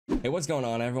Hey, what's going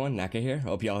on everyone? Naka here.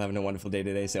 Hope y'all having a wonderful day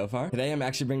today so far. Today I'm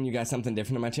actually bringing you guys something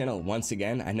different on my channel once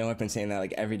again. I know I've been saying that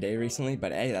like every day recently,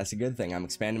 but hey, that's a good thing. I'm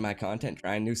expanding my content,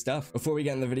 trying new stuff. Before we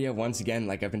get in the video, once again,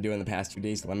 like I've been doing the past 2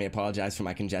 days, let me apologize for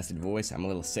my congested voice. I'm a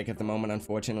little sick at the moment,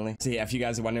 unfortunately. So yeah, if you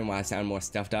guys are wondering why I sound more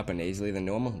stuffed up and nasally than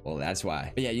normal, well, that's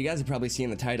why. But yeah, you guys have probably seen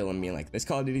the title and being like, this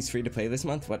Call of Duty's free to play this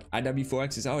month? What,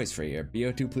 IW4X is always free, or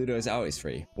BO2 Pluto is always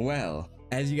free? Well,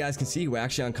 as you guys can see, we're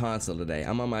actually on console today.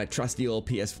 I'm on my trusty old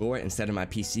PS4 instead of my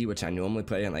PC, which I normally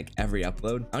play in like every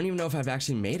upload. I don't even know if I've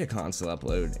actually made a console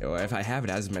upload, or if I have, it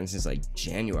hasn't been since like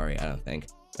January, I don't think.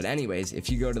 But anyways, if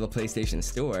you go to the PlayStation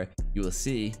Store, you will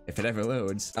see, if it ever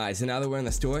loads. Alright, so now that we're in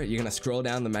the store, you're gonna scroll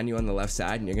down the menu on the left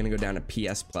side, and you're gonna go down to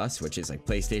PS Plus, which is like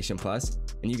PlayStation Plus,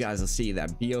 and you guys will see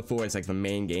that BO4 is like the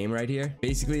main game right here.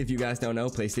 Basically, if you guys don't know,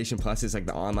 PlayStation Plus is like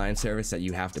the online service that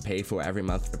you have to pay for every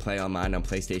month to play online on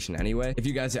PlayStation anyway. If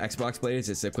you guys are Xbox players,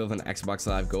 it's the equivalent to Xbox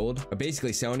Live Gold. But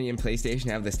basically, Sony and PlayStation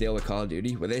have this deal with Call of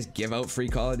Duty, where they just give out free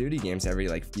Call of Duty games every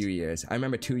like few years. I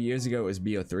remember 2 years ago, it was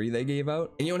BO3 they gave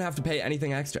out, and you don't have to pay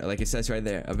anything extra. Like it says right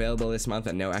there, available this month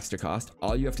at no extra cost.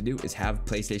 All you have to do is have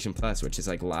PlayStation Plus, which is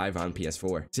like live on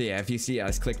PS4. So yeah, if you see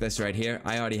us click this right here,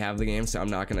 I already have the game, so I'm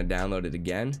not going to download it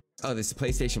again. Oh, this is a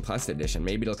PlayStation Plus edition.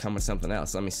 Maybe it'll come with something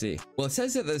else. Let me see. Well, it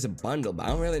says that there's a bundle, but I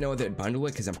don't really know what they'd bundle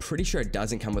with because I'm pretty sure it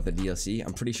doesn't come with the DLC.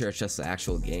 I'm pretty sure it's just the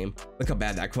actual game. Look how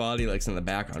bad that quality looks in the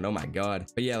background. Oh my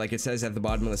god. But yeah, like it says at the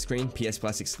bottom of the screen, PS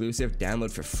Plus exclusive,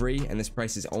 download for free, and this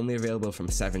price is only available from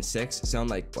 7/6. So I'm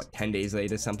like, what, 10 days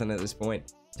late or something at this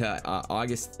point? To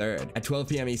August 3rd at 12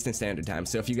 p.m. Eastern Standard Time.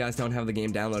 So if you guys don't have the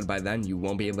game downloaded by then, you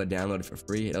won't be able to download it for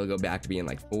free. It'll go back to being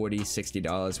like $40,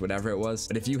 $60, whatever it was.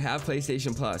 But if you have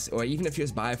PlayStation Plus, or even if you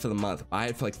just buy it for the month, buy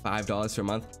it for like $5 per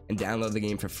month and download the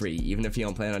game for free, even if you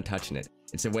don't plan on touching it.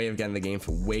 It's a way of getting the game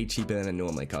for way cheaper than it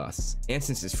normally costs. And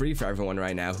since it's free for everyone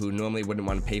right now who normally wouldn't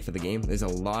want to pay for the game, there's a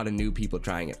lot of new people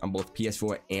trying it on both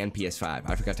PS4 and PS5.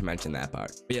 I forgot to mention that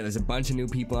part. But yeah, there's a bunch of new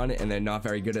people on it and they're not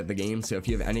very good at the game. So if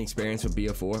you have any experience with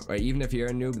BO4, or even if you're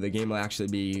a noob, the game will actually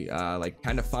be like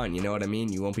kind of fun. You know what I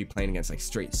mean? You won't be playing against like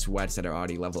straight sweats that are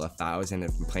already level 1000 and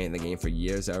have been playing the game for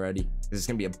years already. There's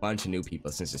gonna be a bunch of new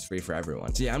people since it's free for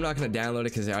everyone. So yeah, I'm not gonna download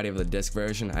it because I already have the disc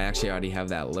version. I actually already have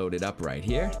that loaded up right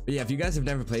here. But yeah, if you guys have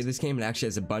never played this game, it actually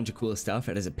has a bunch of cool stuff.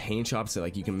 It has a paint shop, so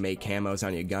like you can make camos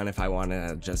on your gun if I want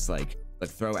to just like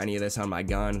throw any of this on my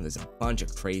gun. There's a bunch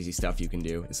of crazy stuff you can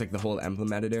do. It's like the whole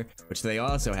emblem editor, which they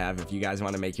also have. If you guys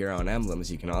want to make your own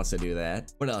emblems, you can also do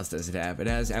that. What else does it have? It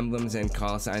has emblems and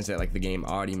call signs that like the game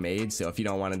already made, so if you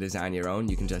don't want to design your own,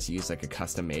 you can just use like a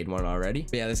custom made one already.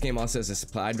 But yeah, this game also has a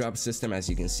supply drop system, as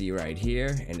you can see right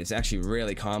here, and it's actually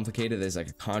really complicated. There's like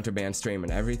a contraband stream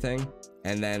and everything.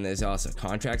 And then there's also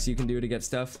contracts you can do to get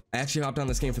stuff. I actually hopped on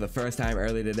this game for the first time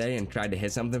early today and tried to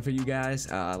hit something for you guys.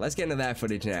 Let's get into that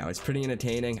footage now. It's pretty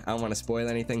entertaining. I don't want to spoil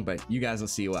anything, but you guys will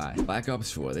see why. Black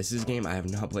Ops 4. This is a game I have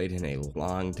not played in a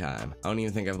long time. I don't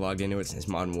even think I've logged into it since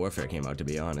Modern Warfare came out, to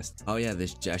be honest. Oh yeah,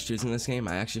 there's gestures in this game.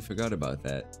 I actually forgot about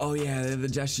that. Oh yeah, they're the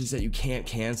gestures that you can't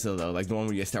cancel though. Like the one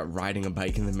where you start riding a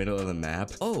bike in the middle of the map.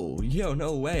 Oh, yo,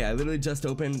 no way. I literally just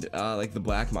opened like the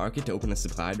black market to open a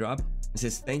supply drop. It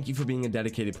says, thank you for being a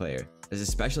dedicated player. As a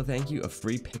special thank you, a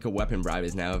free pick a weapon bribe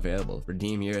is now available.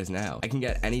 Redeem yours now. I can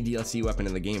get any DLC weapon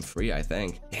in the game free, I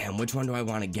think. Damn, which one do I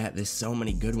want to get? There's so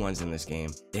many good ones in this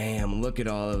game. Damn, look at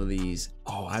all of these.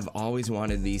 Oh, I've always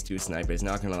wanted these two snipers,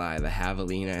 not gonna lie. The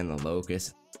Javelina and the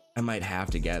Locust. I might have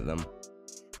to get them.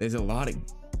 There's a lot of...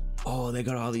 Oh, they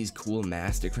got all these cool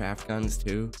Mastercraft guns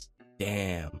too.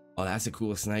 Damn. Oh, that's a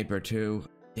cool sniper too.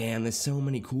 Damn, there's so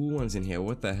many cool ones in here.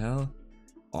 What the hell?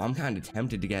 Oh, I'm kind of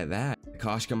tempted to get that. The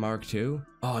Koshka Mark II.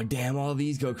 Oh, damn, all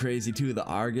these go crazy too. The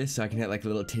Argus, so I can hit like a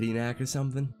little titty knack or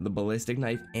something. The ballistic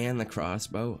knife and the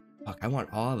crossbow. Fuck, I want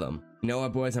all of them. You know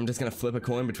what, boys? I'm just gonna flip a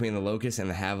coin between the Locust and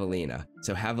the Javelina.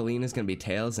 So Javelina's gonna be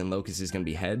tails and Locust is gonna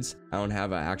be heads. I don't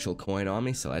have an actual coin on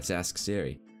me, so let's ask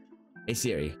Siri. Hey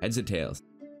Siri, heads or tails?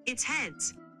 It's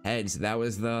heads. Heads. That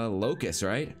was the Locust,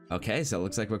 right? Okay, so it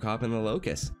looks like we're copping the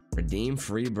Locust. Redeem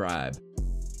free bribe.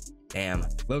 Damn,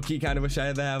 low-key kind of wish I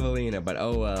had the Javelina, but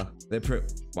oh well.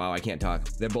 Wow, I can't talk.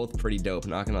 They're both pretty dope,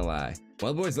 not gonna lie.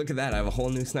 Well, boys, look at that. I have a whole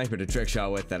new sniper to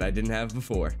trickshot with that I didn't have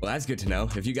before. Well, that's good to know.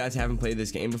 If you guys haven't played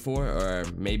this game before, or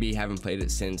maybe haven't played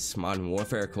it since Modern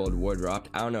Warfare or Cold War dropped,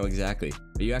 I don't know exactly.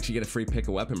 But you actually get a free pick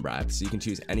a weapon bribe, so you can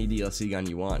choose any DLC gun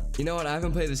you want. You know what? I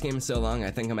haven't played this game in so long,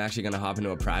 I think I'm actually gonna hop into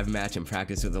a private match and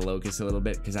practice with the Locust a little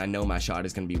bit, because I know my shot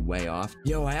is gonna be way off.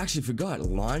 Yo, I actually forgot.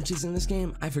 Launch is in this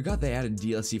game? I forgot they added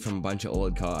DLC from a bunch of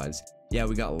old CODs. Yeah,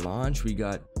 we got Launch, we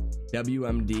got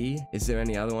WMD. Is there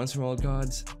any other ones from old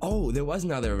CODs? Oh, there was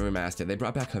another remaster. They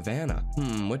brought back Havana.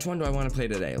 Which one do I want to play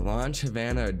today? Launch,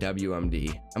 Havana, or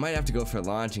WMD? I might have to go for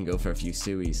launch and go for a few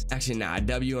suies. Actually, nah,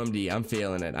 WMD. I'm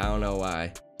feeling it. I don't know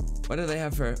why. What do they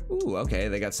have for? Ooh, okay,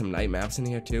 they got some night maps in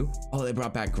here too. Oh, they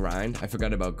brought back grind. I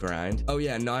forgot about grind. Oh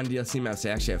yeah, non-DLC maps. They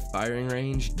actually have firing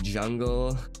range,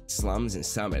 jungle, slums, and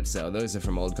summit. So those are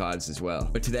from old CODs as well.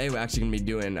 But today we're actually gonna be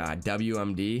doing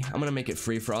WMD. I'm gonna make it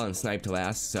free for all and snipe to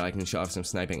last, so I can show off some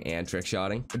sniping and trick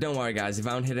shotting. But don't worry guys, if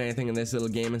I don't hit anything in this little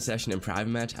gaming session and private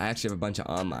match, I actually have a bunch of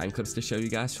online clips to show you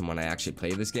guys from when I actually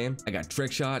play this game. I got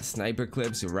trick shot, sniper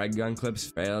clips, red gun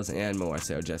clips, fails, and more.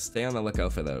 So just stay on the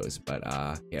lookout for those. But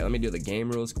yeah, let me do the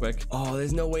game rules quick. Oh,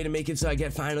 there's no way to make it so I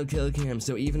get final kill cam.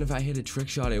 So even if I hit a trick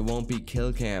shot, it won't be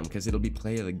kill cam because it'll be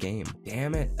play of the game.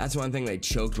 Damn it. That's one thing they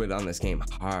choked with on this game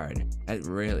hard. That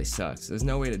really sucks. There's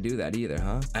no way to do that either,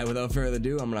 huh? Alright, without further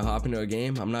ado, I'm gonna hop into a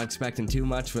game. I'm not expecting too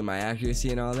much with my accuracy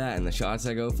and all that and the shots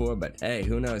I go for, but hey,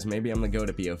 who knows? Maybe I'm gonna go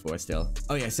to PO4 still.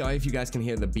 Oh yeah, sorry if you guys can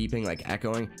hear the beeping, like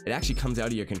echoing. It actually comes out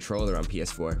of your controller on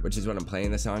PS4, which is what I'm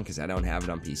playing this on because I don't have it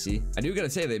on PC. I do gotta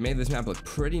say, they made this map look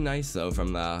pretty nice though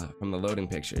from the loading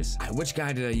pictures. Which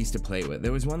guy did I used to play with?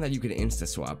 There was one that you could insta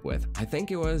swap with. I think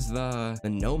it was the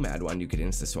Nomad one you could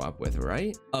insta swap with,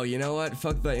 right? Oh, you know what?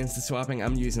 Fuck the insta swapping.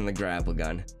 I'm using the grapple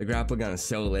gun. The grapple gun is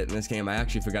so lit in this game. I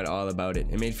actually forgot all about it.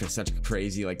 It made for such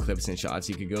crazy like clips and shots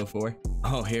you could go for.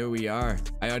 Oh, here we are.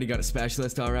 I already got a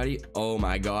specialist already. Oh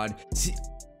my god. See,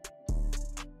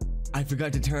 I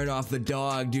forgot to turn off the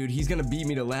dog, dude. He's gonna beat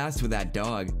me to last with that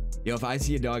dog. Yo, if I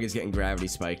see a dog is getting gravity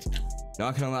spiked.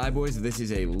 Not gonna lie, boys, this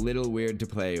is a little weird to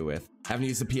play with. Haven't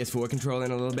used the PS4 controller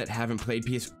in a little bit. Haven't played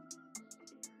PS...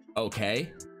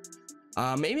 Okay.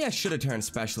 Maybe I should have turned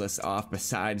specialist off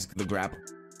besides the grapple.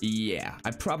 Yeah,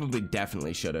 I probably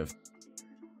definitely should have.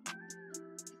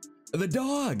 The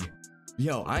dog!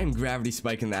 Yo, I am gravity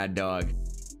spiking that dog.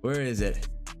 Where is it?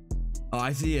 Oh,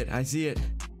 I see it. I see it.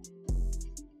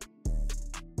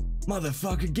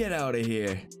 Motherfucker, get out of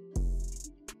here.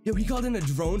 Yo, he called in a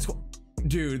drone squad.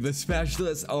 Dude, the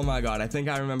specialist. Oh my god, I think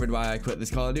I remembered why I quit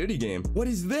this Call of Duty game. What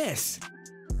is this?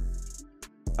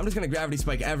 I'm just gonna gravity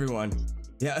spike everyone.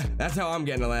 Yeah, that's how I'm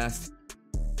getting the last.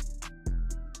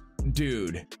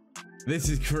 Dude, this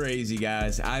is crazy,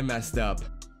 guys. I messed up.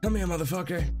 Come here,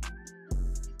 motherfucker.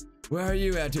 Where are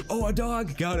you at, dude? Oh, a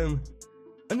dog. Got him.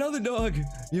 Another dog.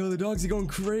 Yo, the dogs are going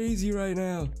crazy right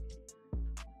now.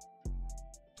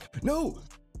 No.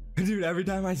 Dude, every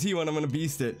time I see one, I'm gonna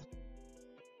beast it.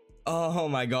 Oh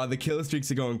my god, the kill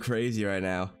streaks are going crazy right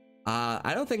now.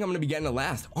 I don't think I'm gonna be getting the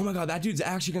last. Oh my god, that dude's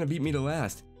actually gonna beat me to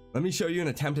last. Let me show you an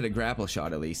attempt at a grapple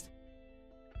shot at least.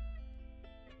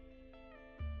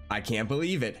 I can't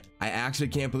believe it. I actually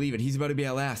can't believe it. He's about to be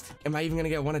at last. Am I even gonna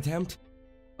get one attempt?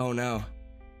 Oh no.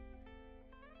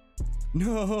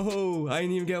 No, I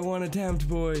didn't even get one attempt,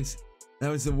 boys. That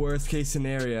was the worst case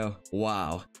scenario.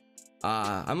 Wow.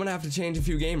 I'm gonna have to change a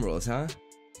few game rules, huh?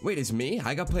 Wait, it's me?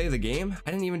 I got play of the game? I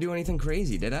didn't even do anything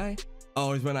crazy, did I?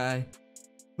 Oh, it's when I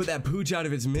put that pooch out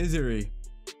of its misery.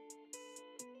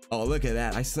 Oh, look at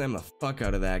that. I slammed the fuck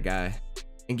out of that guy.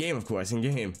 In game, of course, in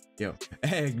game. Yo,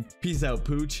 egg, peace out,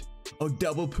 pooch. Oh,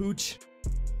 double pooch.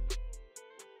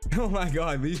 Oh my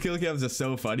god, these kill cams are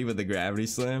so funny with the gravity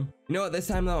slam. You know what, this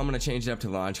time though, I'm gonna change it up to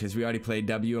launch because we already played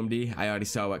WMD. I already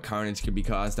saw what carnage could be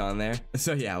caused on there.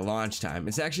 So yeah, launch time.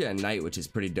 It's actually at night, which is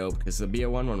pretty dope because the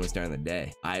BO1 one was during the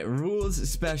day. Alright, rules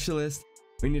specialist.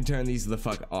 We need to turn these the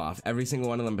fuck off. Every single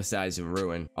one of them besides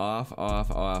ruin. Off,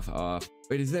 off, off, off.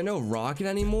 Wait, is there no rocket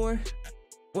anymore?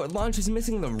 What, launch is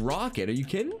missing the rocket? Are you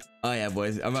kidding? Oh yeah,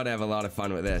 boys, I'm about to have a lot of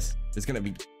fun with this. It's gonna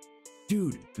be...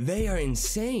 Dude, they are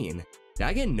insane. Did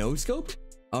I get no-scoped?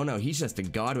 Oh no, he's just a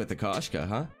god with the Koshka,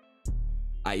 huh?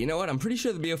 You know what? I'm pretty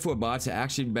sure the BO4 bots are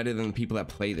actually better than the people that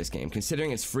play this game.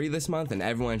 Considering it's free this month and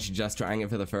everyone's just trying it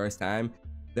for the first time,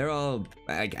 they're all,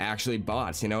 like, actually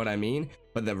bots, you know what I mean?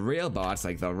 But the real bots,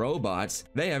 like the robots,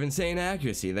 they have insane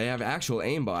accuracy. They have actual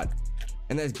aimbot.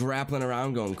 And there's grappling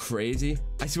around going crazy.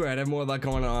 I swear I'd have more luck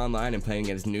going online and playing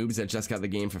against noobs that just got the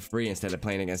game for free instead of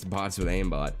playing against bots with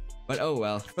aimbot. But oh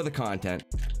well, for the content.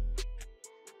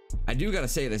 I do gotta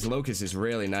say, this Locust is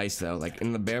really nice though. Like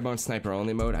in the barebone sniper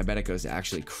only mode, I bet it goes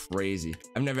actually crazy.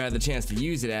 I've never had the chance to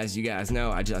use it, as you guys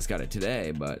know. I just got it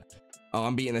today, but... Oh,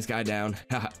 I'm beating this guy down.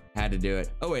 Haha, had to do it.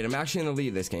 Oh wait, I'm actually in the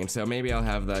lead this game, so maybe I'll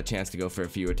have the chance to go for a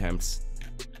few attempts.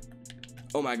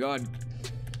 Oh my god.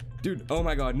 Dude, oh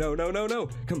my god, no, no, no, no.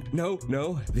 Come, no,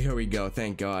 no. There we go,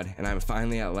 thank god. And I'm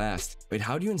finally at last. Wait,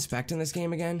 how do you inspect in this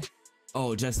game again?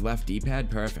 Oh, just left D-pad?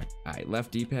 Perfect. Alright,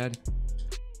 left D-pad.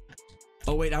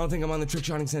 Oh wait, I don't think I'm on the trick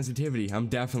shotting sensitivity. I'm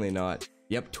definitely not.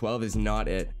 Yep, 12 is not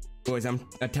it. Boys, I'm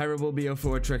a terrible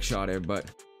BO4 trick shotter, but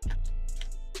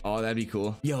oh, that'd be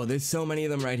cool. Yo, there's so many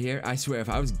of them right here. I swear, if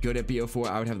I was good at BO4,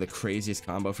 I would have the craziest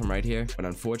combo from right here. But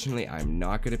unfortunately, I'm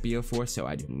not good at BO4, so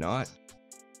I do not.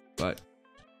 But,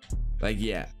 like,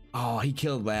 yeah. Oh, he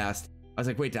killed last. I was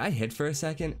like, wait, did I hit for a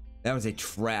second? That was a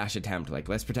trash attempt. Like,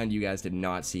 let's pretend you guys did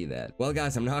not see that. Well,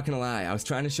 guys, I'm not gonna lie. I was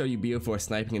trying to show you BO4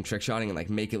 sniping and trick shotting and like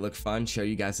make it look fun, show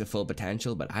you guys the full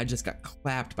potential, but I just got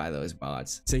clapped by those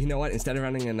bots. So you know what? Instead of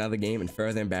running another game and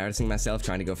further embarrassing myself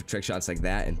trying to go for trick shots like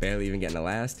that and barely even getting a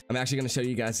last, I'm actually gonna show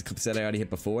you guys the clips that I already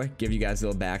hit before, give you guys a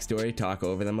little backstory, talk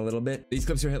over them a little bit. These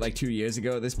clips were hit like 2 years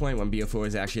ago at this point when BO4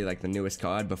 was actually like the newest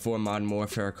COD before Modern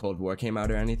Warfare or Cold War came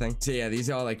out or anything. So yeah, these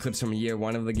are all like clips from year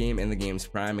 1 of the game in the game's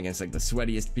prime against like the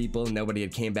sweatiest people. Nobody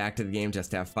had came back to the game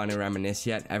just to have fun and reminisce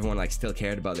yet. Everyone like still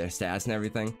cared about their stats and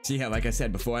everything. So yeah, like I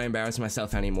said, before I embarrass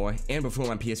myself anymore and before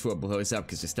my PS4 blows up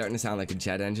because it's starting to sound like a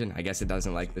jet engine, I guess it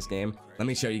doesn't like this game, let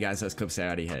me show you guys those clips I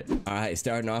already hit. Alright,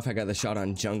 starting off, I got the shot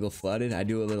on Jungle Flooded. I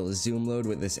do a little zoom load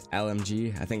with this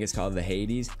LMG. I think it's called the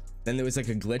Hades. Then there was like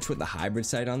a glitch with the hybrid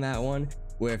sight on that one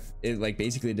where if it like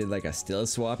basically did like a still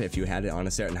swap if you had it on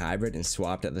a certain hybrid and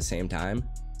swapped at the same time.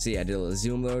 So yeah, I did a little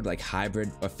zoom load, like hybrid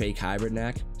or fake hybrid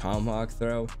neck, tomahawk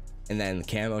throw, and then the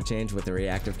camo change with the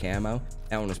reactive camo.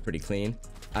 That one was pretty clean.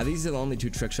 These are the only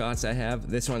 2 trick shots I have.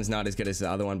 This one's not as good as the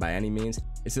other one by any means.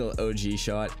 It's a little OG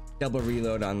shot. Double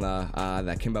reload on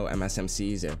the Kimbo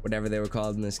MSMCs or whatever they were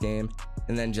called in this game.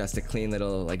 And then just a clean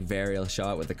little like varial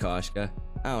shot with the Koshka.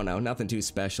 I don't know, nothing too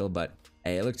special, but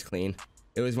hey, it looked clean.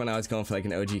 It was when I was going for like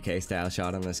an OGK style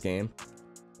shot on this game.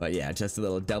 But yeah, just a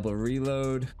little double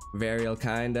reload, varial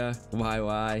kinda,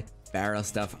 YY, barrel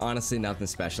stuff. Honestly, nothing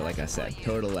special, like I said.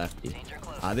 Total lefty.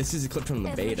 This is a clip from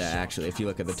the beta, actually, if you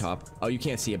look at the top. Oh, you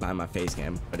can't see it behind my face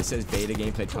cam, but it says beta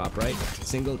gameplay top right.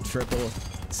 Single, triple,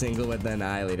 single with the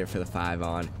Annihilator for the 5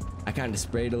 on. I kind of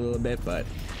sprayed a little bit, but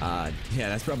yeah,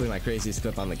 that's probably my craziest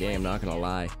clip on the game, not gonna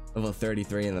lie. Level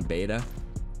 33 in the beta.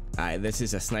 Alright, this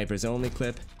is a snipers only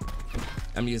clip.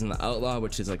 I'm using the Outlaw,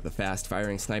 which is like the fast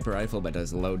firing sniper rifle but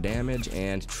does low damage,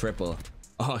 and triple.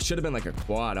 Oh, it should have been like a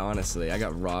quad, honestly. I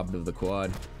got robbed of the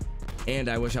quad. And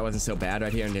I wish I wasn't so bad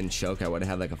right here and didn't choke. I would have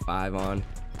had like a 5 on.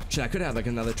 Shit, I could have had like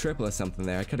another triple or something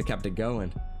there. I could have kept it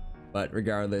going. But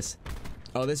regardless.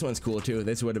 Oh, this one's cool too.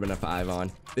 This would have been a 5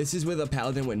 on. This is with a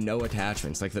paladin with no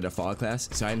attachments, like the default class.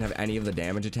 So I didn't have any of the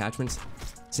damage attachments.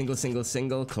 Single, single,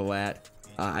 single, collat.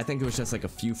 I think it was just like a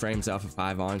few frames off of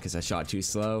 5 on because I shot too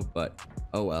slow, but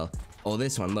oh well. Oh,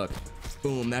 this one, look.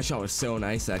 Boom, that shot was so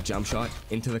nice, that jump shot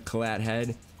into the collat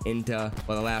head, into,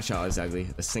 well, the last shot was ugly.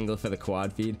 The single for the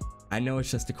quad feed. I know it's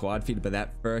just a quad feed, but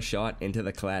that first shot into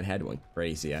the collat head went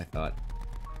crazy, I thought.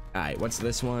 Alright, what's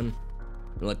this one?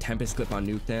 A little Tempest clip on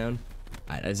Nuketown.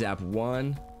 Alright, I zap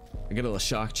 1. I get a little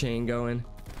shock chain going.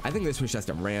 I think this was just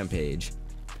a rampage.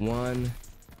 1,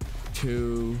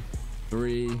 2,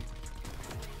 3,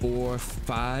 4,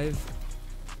 5.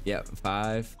 Yep,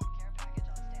 5.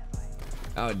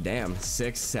 Oh damn,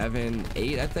 6, 7,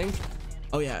 8, I think.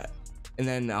 Oh yeah, and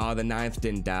then the 9th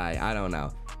didn't die. I don't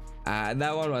know.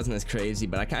 That one wasn't as crazy,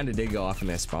 but I kind of did go off in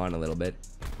their spawn a little bit.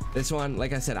 This one,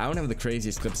 like I said, I don't have the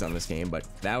craziest clips on this game, but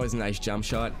that was a nice jump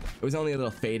shot. It was only a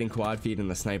little fade and quad feed in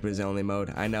the snipers only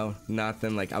mode. I know,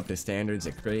 nothing like up to standards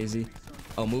or crazy.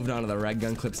 Oh, moving on to the red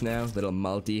gun clips now. Little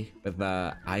multi with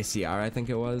the ICR, I think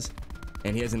it was.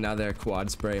 And here's another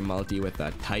quad spray multi with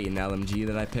the Titan LMG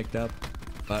that I picked up.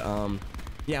 But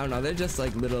yeah, I don't know, they're just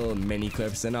like little mini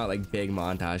clips. They're not like big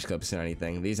montage clips or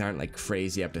anything. These aren't like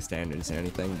crazy up to standards or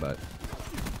anything, but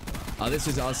oh, this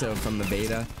is also from the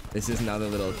beta. This is another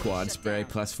little quad spray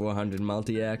plus 400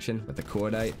 multi action with the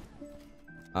cordite.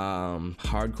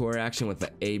 Hardcore action with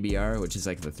the ABR, which is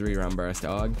like the 3-round burst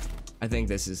AUG. I think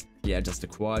this is, yeah, just a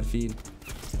quad feed.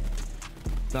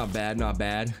 Not bad, not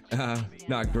bad.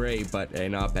 Not great, but hey,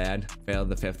 not bad. Failed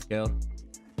the 5th kill.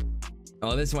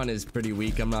 Oh, this one is pretty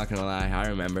weak, I'm not gonna lie, I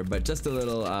remember, but just a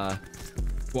little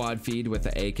quad feed with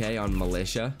the AK on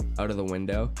Militia out of the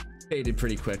window. Faded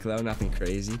pretty quick though, nothing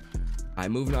crazy. Alright,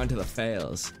 moving on to the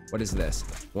fails. What is this?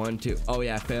 1, 2. Oh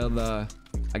yeah, I failed the,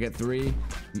 I got 3.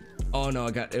 Oh no,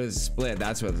 it was split.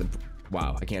 That's what the,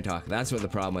 wow, I can't talk. That's what the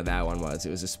problem with that one was. It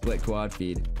was a split quad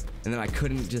feed. And then I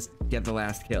couldn't just get the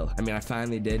last kill. I mean, I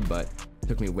finally did, but it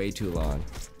took me way too long.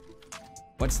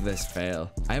 What's this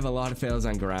fail? I have a lot of fails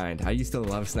on grind. I used to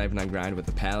love sniping on grind with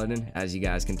the paladin, as you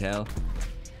guys can tell.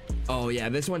 Oh yeah,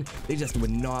 this one, they just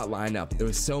would not line up. There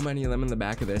was so many of them in the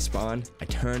back of their spawn. I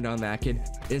turned on that kid.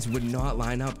 It just would not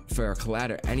line up for a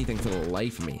collat or anything for the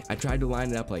life of me. I tried to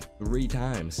line it up like 3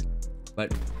 times.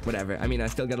 But whatever. I mean, I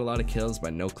still got a lot of kills,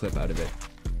 but no clip out of it.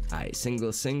 Alright,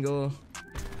 single, single.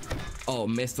 Oh,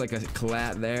 missed like a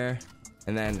collat there.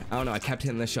 And then, I don't know, I kept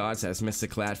hitting the shots. I just missed the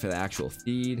collat for the actual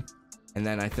feed. And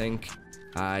then I think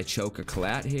I choke a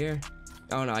collat here.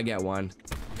 Oh no, I get one.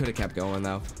 Could have kept going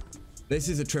though. This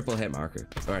is a triple hit marker,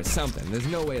 or something. There's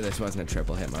no way this wasn't a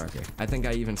triple hit marker. I think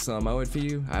I even slow-mo it for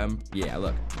you. Yeah,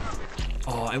 look.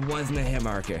 Oh, it wasn't a hit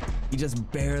marker. He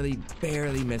just barely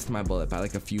missed my bullet by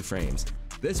like a few frames.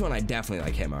 This one I definitely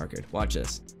like hit markered. Watch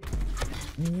this.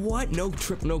 What? No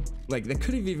triple, no, like that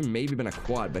could have even maybe been a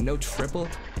quad, but no triple?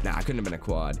 Nah, it couldn't have been a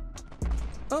quad.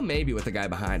 Oh, maybe with the guy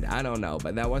behind, I don't know,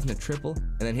 but that wasn't a triple.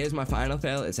 And then here's my final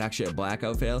fail. It's actually a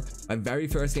blackout fail. My very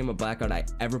first game of blackout I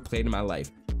ever played in my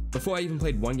life. Before I even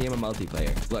played one game of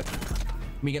multiplayer. Look,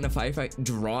 me getting a firefight,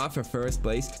 draw for first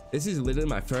place. This is literally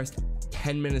my first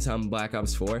 10 minutes on Black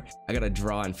Ops 4. I got a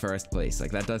draw in first place.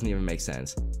 Like, that doesn't even make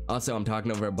sense. Also, I'm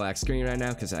talking over a black screen right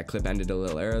now because that clip ended a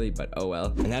little early, but oh well.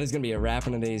 And that is going to be a wrap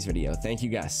on today's video. Thank you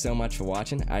guys so much for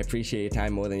watching. I appreciate your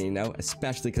time more than you know,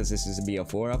 especially because this is a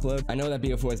BO4 upload. I know that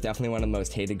BO4 is definitely one of the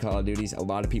most hated Call of Duties. A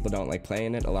lot of people don't like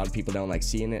playing it. A lot of people don't like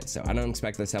seeing it, so I don't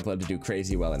expect this upload to do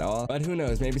crazy well at all. But who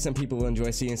knows, maybe some people will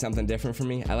enjoy seeing something different from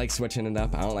me. I like switching it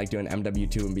up. I don't like doing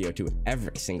MW2 and BO2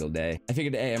 every single day. I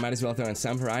figured, hey, I might as well throw in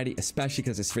some variety, especially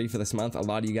because it's free for this month. A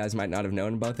lot of you guys might not have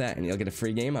known about that, and you'll get a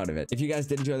free game out of it. If you guys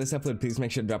did enjoy this upload, please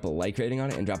make sure to drop a like rating on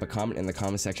it and drop a comment in the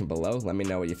comment section below. Let me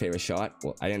know what your favorite shot,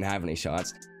 well, I didn't have any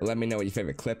shots, but let me know what your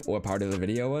favorite clip or part of the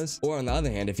video was. Or on the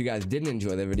other hand, if you guys didn't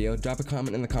enjoy the video, drop a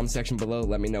comment in the comment section below.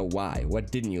 Let me know why.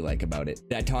 What didn't you like about it?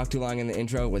 Did I talk too long in the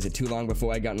intro? Was it too long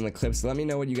before I got in the clips? Let me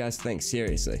know what you guys think,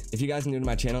 seriously. If you guys are new to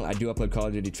my channel, I do upload Call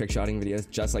of Duty trickshotting videos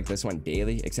just like this one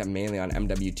daily, except mainly on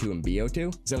MW2 and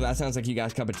BO2. So if that sounds like you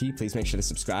guys' cup of tea, please make sure to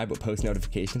subscribe with post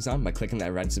notifications on by clicking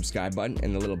that red subscribe button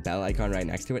and the little bell icon right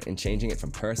next to it and changing it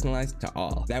from personalized to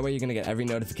all. That way you're gonna get every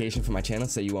notification from my channel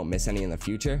so you won't miss any in the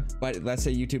future. But let's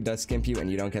say YouTube does skimp you and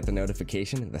you don't get the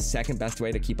notification, the second best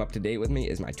way to keep up to date with me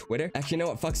is my Twitter. Actually, you know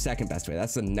what? Fuck second best way.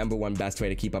 That's the #1 best way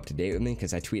to keep up to date with me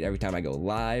because I tweet every time I go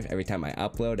live, every time I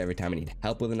upload, every time I need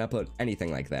help with an upload,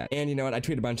 anything like that. And you know what? I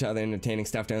tweet a bunch of other entertaining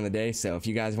stuff during the day, so if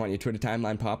you guys want your Twitter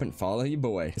timeline popping, follow your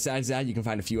boy. Besides that, you can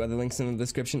find a few other links in the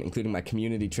description, including my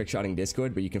community trickshotting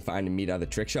Discord where you can find and meet other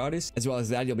trickshotters. As well as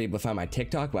that, you'll be able to find my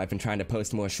TikTok where I've been trying to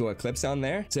post more short clips on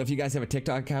there. So if you guys have a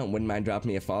TikTok account, wouldn't mind dropping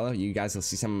me a follow. You guys will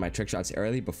see some of my trick shots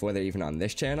early before they're even on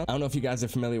this channel. I don't know if you guys are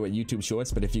familiar with YouTube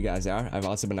Shorts, but if you guys are, I've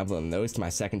also been uploading those to my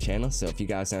second channel. So if you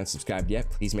guys aren't subscribed yet,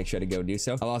 please make sure to go do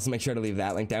so. I'll also make sure to leave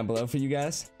that link down below for you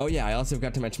guys. Oh yeah, I also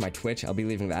forgot to mention my Twitch. I'll be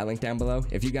leaving that link down below.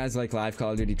 If you guys like live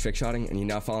Call of Duty trickshotting and you're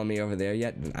not following me over there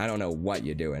yet, then I don't know what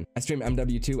you're doing. I stream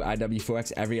MW2,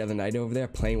 IW4X every other night over there,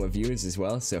 playing with viewers as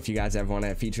well. So if you guys ever want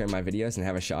to feature in my videos and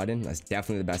have a shot in, that's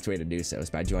definitely the best way to do so, is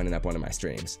by joining up one of my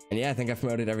streams. And yeah, I think I've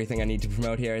promoted everything I need to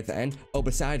promote here at the end. Oh,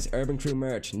 besides, Urban Crew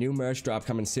merch, new merch drop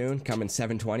coming soon, coming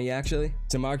 7/20 actually.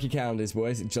 So mark your calendars,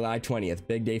 boys. July 20th,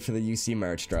 big day for the UC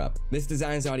merch drop. This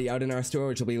design is already out in our store,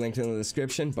 which will be linked in the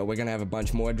description, but we're gonna have a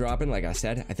bunch more dropping. Like I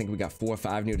said, I think we got 4 or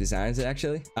 5 new designs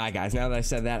actually. Alright guys, now that I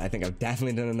said that, I think I've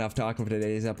definitely done enough talking for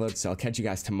today's upload, so I'll catch you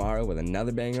guys tomorrow with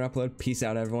another banger upload. Peace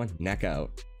out everyone, neck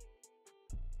out.